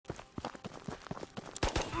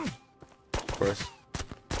course.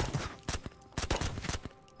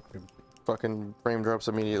 Fucking frame drops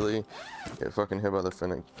immediately. Get fucking hit by the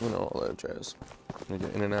Fennec. You know, all that jazz. Get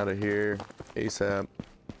in and out of here ASAP.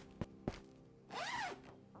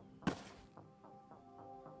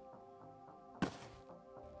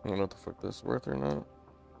 I don't know what the fuck this is worth or not.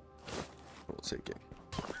 We'll take it.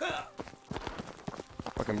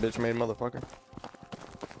 Fucking bitch made motherfucker.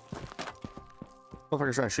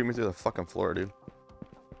 Motherfucker's trying to shoot me through the fucking floor, dude.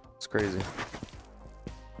 It's crazy.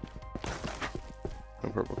 No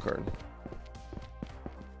purple card.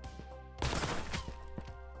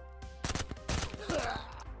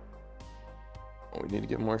 Oh, we need to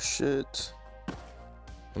get more shit.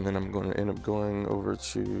 And then I'm going to end up going over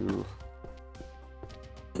to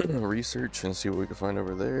research and see what we can find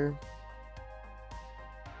over there.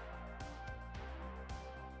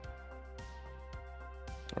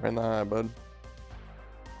 Right in the eye, bud.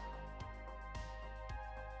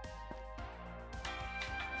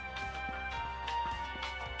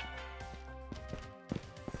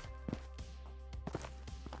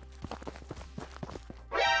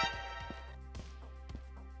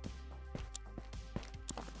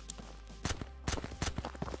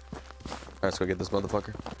 Alright, let's go get this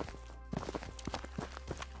motherfucker.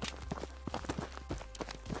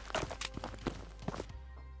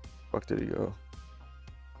 Fuck did he go?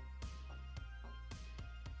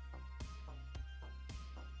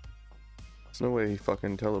 There's no way he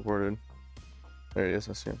fucking teleported. There he is,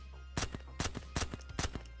 I see him.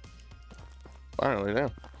 Finally,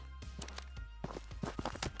 down.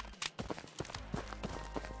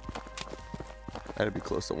 I had to be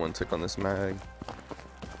close to one tick on this mag.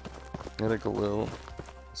 I think a little.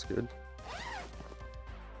 That's good.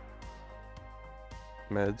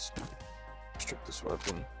 Meds. Strip this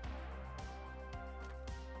weapon.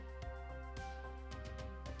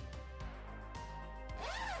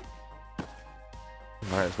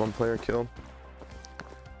 Alright, it's one player killed.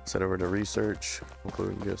 Set over to research. Hopefully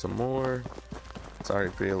we can get some more. It's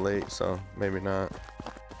already pretty late, so maybe not.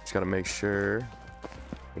 Just gotta make sure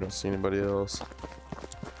we don't see anybody else.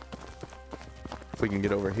 If we can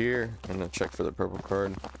get over here and then check for the purple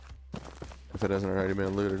card. If it hasn't already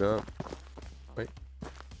been looted up. Wait.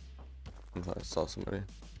 I thought I saw somebody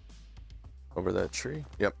over that tree.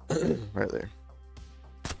 Yep, right there.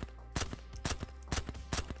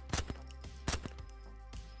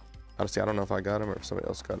 Honestly, I don't know if I got him or if somebody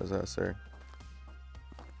else got his ass there.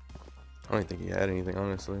 I don't even think he had anything,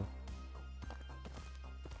 honestly.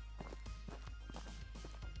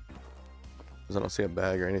 Because I don't see a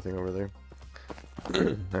bag or anything over there.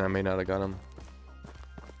 And I may not have got him.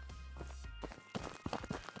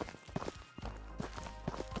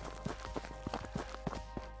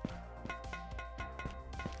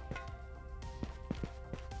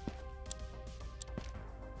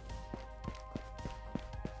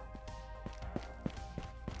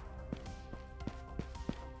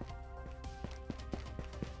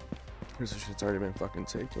 This shit's already been fucking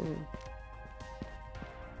taken.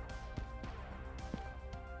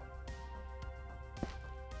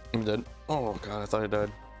 I'm dead. Oh god, I thought I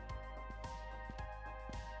died.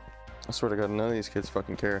 I swear to god, none of these kids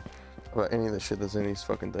fucking care about any of the shit that's in these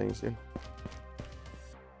fucking things, dude.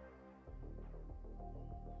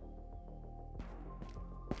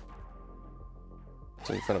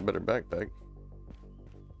 So you found a better backpack.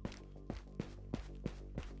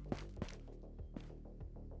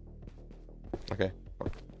 Okay.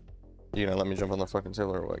 You gonna let me jump on the fucking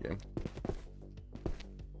sailor or what, game?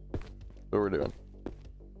 What we're doing.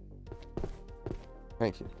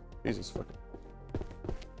 Thank you. Jesus fucking.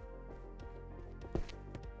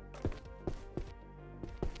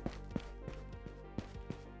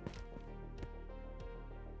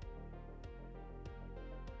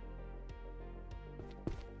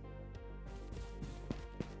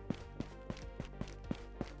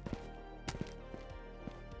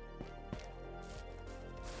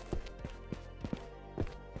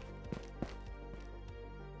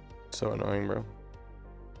 So annoying, bro.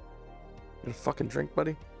 Get a fucking drink,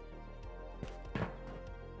 buddy.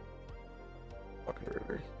 Fucking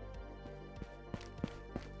river.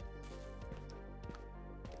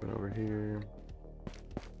 Go over here.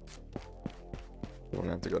 You won't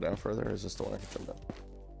have to go down further, or is this the one I can jump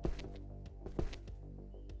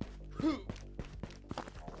down?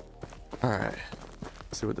 Alright.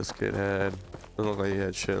 Let's see what this kid had. Doesn't look like he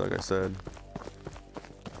had shit, like I said.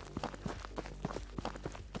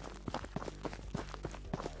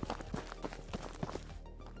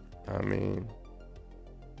 I mean,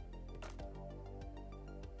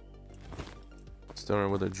 stoner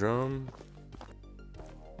with a drum.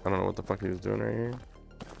 I don't know what the fuck he was doing right here.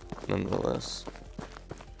 Nonetheless,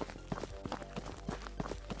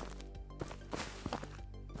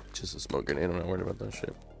 Just a smoke grenade. I'm not worried about that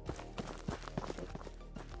shit.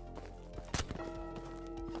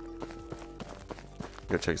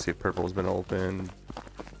 Go check, see if purple's been opened.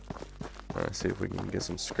 See if we can get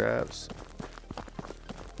some scraps.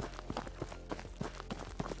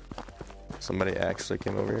 Somebody actually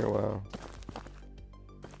came over here. Wow.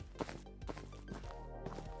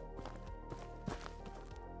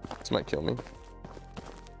 This might kill me.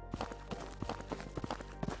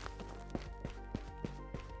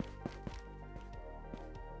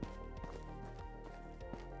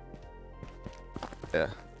 Yeah.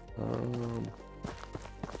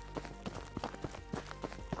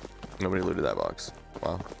 Nobody looted that box.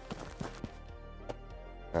 Wow.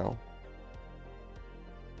 Ow.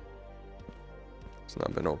 It's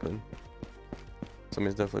not been open.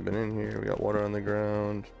 Somebody's definitely been in here. We got water on the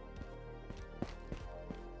ground.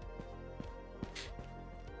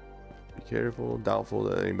 Be careful. Doubtful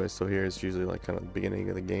that anybody's still here. It's usually like kind of the beginning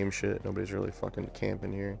of the game shit. Nobody's really fucking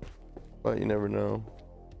camping here. But you never know.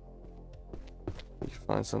 You can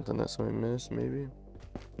find something that somebody missed, maybe.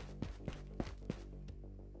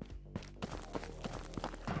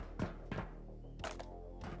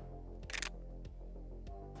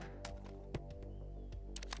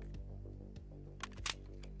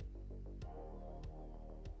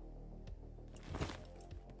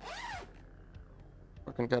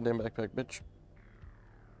 Fucking goddamn backpack, bitch.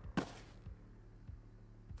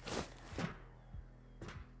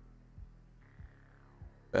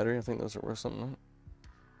 Battery, I think those are worth something, right?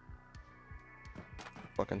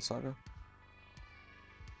 Fucking saga.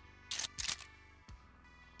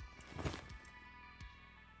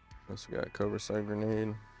 Plus we got a Cobra side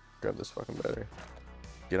grenade. Grab this fucking battery.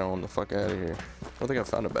 Get on the fuck out of here. I don't think I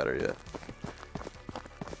found a battery yet.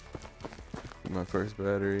 My first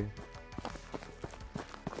battery.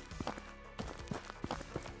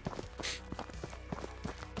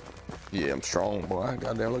 Yeah, I'm strong, boy.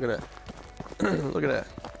 Goddamn, look at that. Look at that.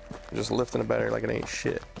 I'm just lifting a battery like it ain't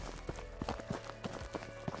shit.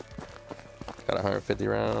 Got 150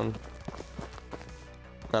 round.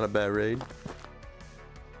 Not a bad raid.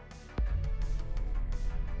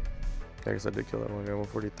 I guess I did kill that one guy.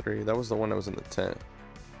 143. That was the one that was in the tent.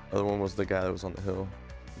 The other one was the guy that was on the hill.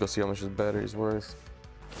 Go see how much his battery's worth.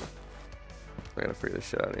 I gotta figure this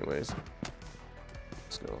shit out anyways.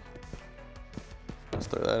 Let's go. Let's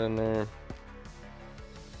throw that in there.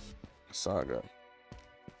 Saga.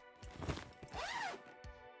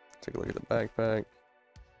 Take a look at the backpack.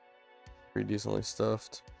 Pretty decently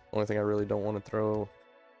stuffed. Only thing I really don't want to throw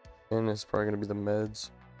in is probably gonna be the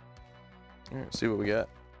meds. Alright, see what we got.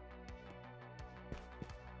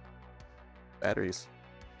 Batteries.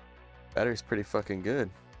 Battery's pretty fucking good,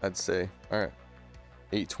 I'd say. Alright.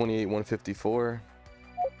 828, 154.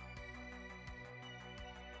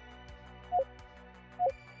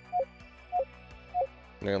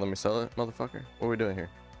 You're gonna let me sell it, motherfucker? What are we doing here?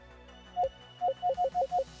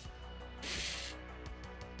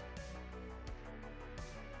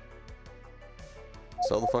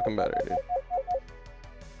 Sell the fucking battery, dude.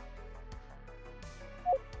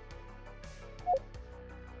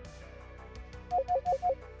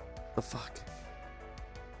 The fuck?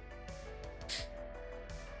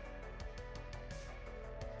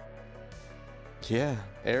 Yeah,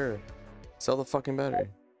 error. Sell the fucking battery.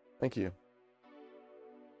 Thank you.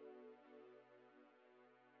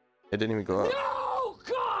 It didn't even go up. No,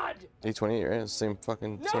 God! 828, right? Same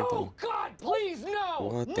fucking same thing. No, God, please, no!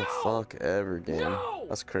 What no! the fuck ever, game? No!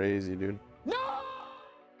 That's crazy, dude. No!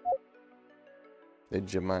 They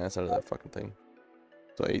jibbed my ass out of that fucking thing.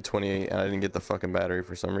 So 828, and I didn't get the fucking battery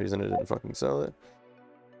for some reason. It didn't fucking sell it.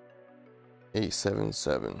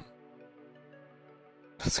 877.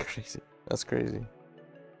 That's crazy. That's crazy.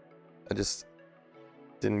 I just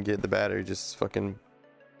didn't get the battery. Just fucking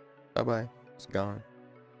bye bye. It's gone.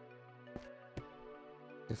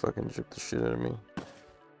 They fucking dripped the shit out of me.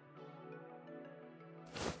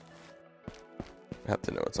 I have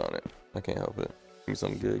to know what's on it. I can't help it. Give me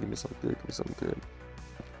something good. Give me something good. Give me something good.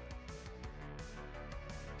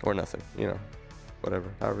 Or nothing, you know, whatever,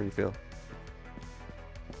 however you feel.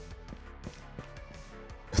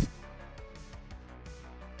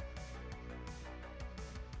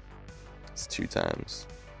 It's 2 times.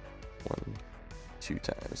 1, 2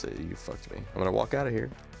 times that you fucked me. I'm gonna walk out of here.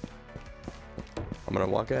 I'm gonna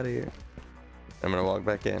walk out of here. I'm gonna walk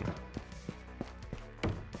back in.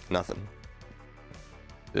 Nothing.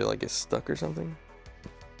 Did it like get stuck or something?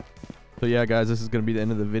 So yeah, guys, this is going to be the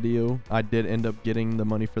end of the video. I did end up getting the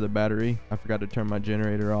money for the battery. I forgot to turn my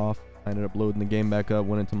generator off. I ended up loading the game back up,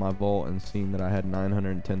 went into my vault, and seeing that I had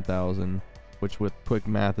 910,000. which with quick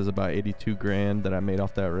math is about 82 grand that I made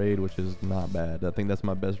off that raid, which is not bad. I think that's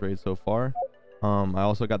my best raid so far. I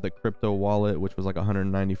also got the crypto wallet, which was like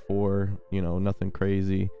 194, you know, nothing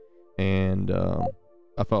crazy. And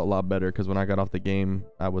I felt a lot better because when I got off the game,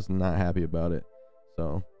 I was not happy about it.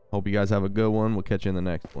 So hope you guys have a good one. We'll catch you in the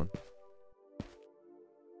next one.